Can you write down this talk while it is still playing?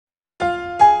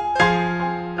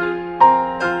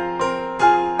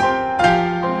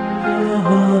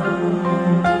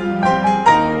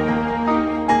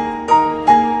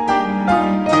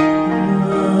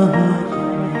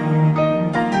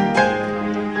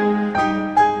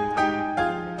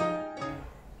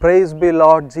Praise be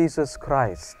Lord Jesus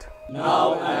Christ.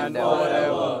 Now and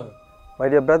forever. My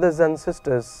dear brothers and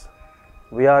sisters,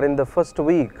 we are in the first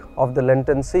week of the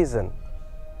Lenten season.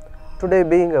 Today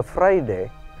being a Friday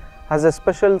has a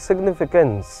special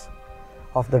significance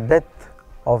of the death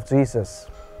of Jesus.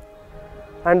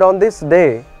 And on this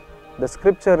day, the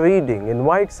scripture reading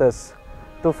invites us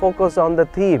to focus on the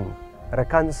theme,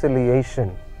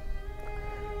 reconciliation.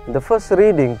 In the first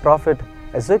reading, Prophet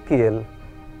Ezekiel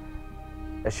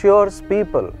assures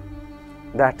people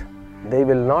that they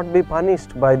will not be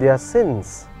punished by their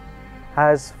sins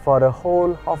as for a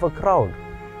whole of a crowd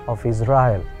of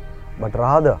Israel, but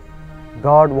rather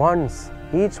God wants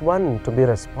each one to be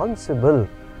responsible,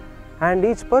 and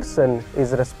each person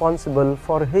is responsible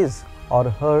for his or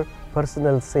her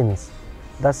personal sins.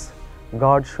 Thus,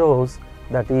 God shows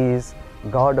that He is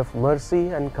God of mercy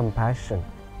and compassion.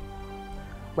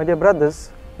 My dear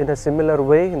brothers, in a similar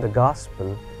way in the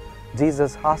Gospel,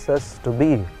 Jesus asks us to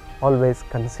be always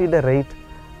considerate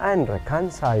and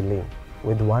reconciling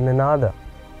with one another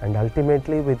and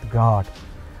ultimately with God.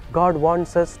 God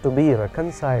wants us to be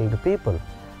reconciled people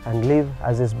and live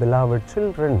as His beloved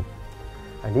children.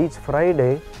 And each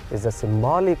Friday is a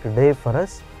symbolic day for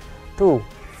us to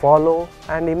follow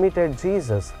and imitate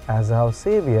Jesus as our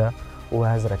Savior who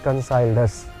has reconciled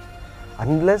us.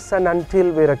 Unless and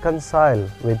until we reconcile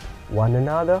with one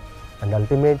another and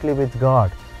ultimately with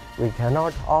God, we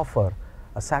cannot offer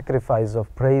a sacrifice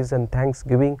of praise and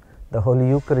thanksgiving, the Holy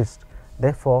Eucharist.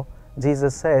 Therefore,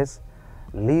 Jesus says,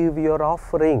 leave your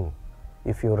offering.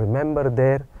 If you remember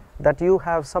there that you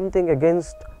have something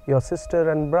against your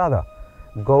sister and brother,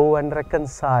 go and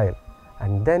reconcile,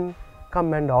 and then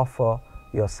come and offer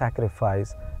your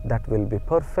sacrifice. That will be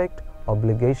perfect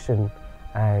obligation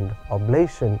and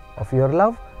oblation of your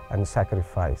love and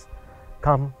sacrifice.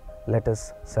 Come, let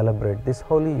us celebrate this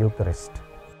Holy Eucharist.